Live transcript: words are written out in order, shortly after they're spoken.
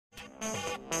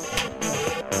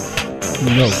No,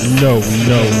 no,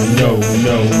 no, no,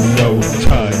 no, no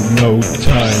time, no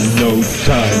time, no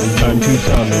time. Time to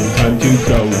come and time to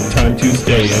go, time to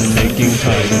stay and making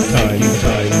time, time,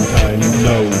 time, time.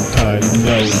 No time,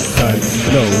 no time,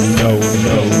 no, no,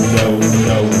 no, no,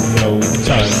 no, no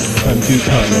time. Time to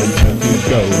come and time to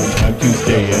go, time to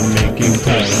stay and making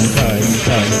time, time,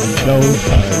 time. No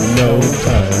time, no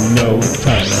time, no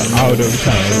time. Out of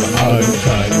time,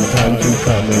 time to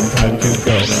come and time to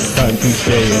go, time to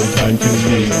stay and time to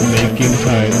leave, making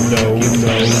time. No,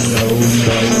 no, no, no,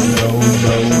 no,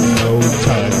 no, no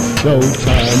time. No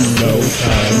time, no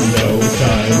time, no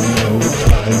time, no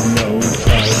time, no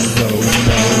time, no,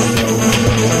 no, no,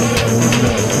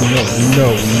 no,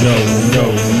 no, no, no,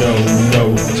 no, no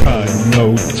time, no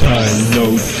time, no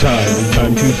time.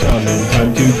 Time to come and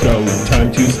time to go, time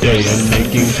to stay and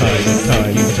making time,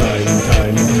 time, time,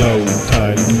 time. No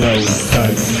time, no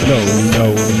time, no, no,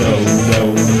 no, no,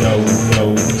 no, no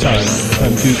time.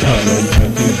 Time to come and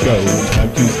time to go,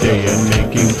 time to stay and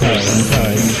making time,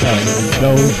 time, time.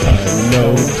 No time, no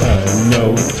time, no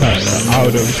time.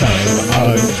 Out of time,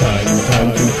 time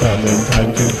to come and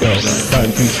time to go,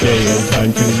 time to stay and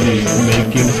time to leave,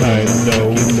 making time. No,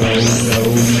 no, no,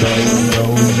 no, no,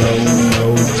 no, no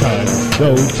time.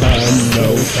 No time, no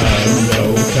time, no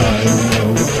time, no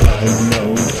time, no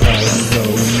time, no,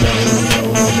 no, no,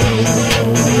 no,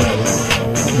 no, no.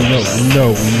 No,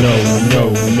 no, no,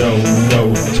 no, no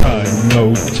time, no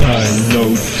time, no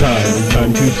time.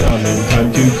 Time to come and time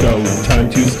to go, time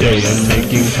to stay and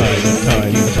making time,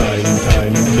 time, time,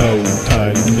 time. No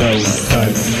time, no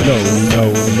time, no, no,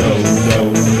 no, no,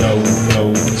 no, no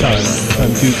time.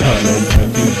 Time to come and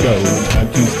time to go, time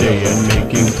to stay and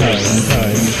making time,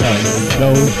 time, time.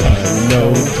 No time, no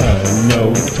time, no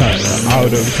time.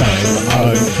 Out of time,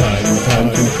 time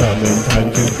to come and time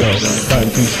to go, time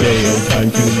to stay and time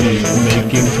to leave,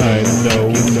 making time. No,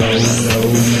 no, no,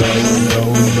 no, no,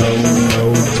 no, no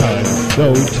time. No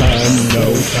time, no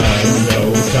time.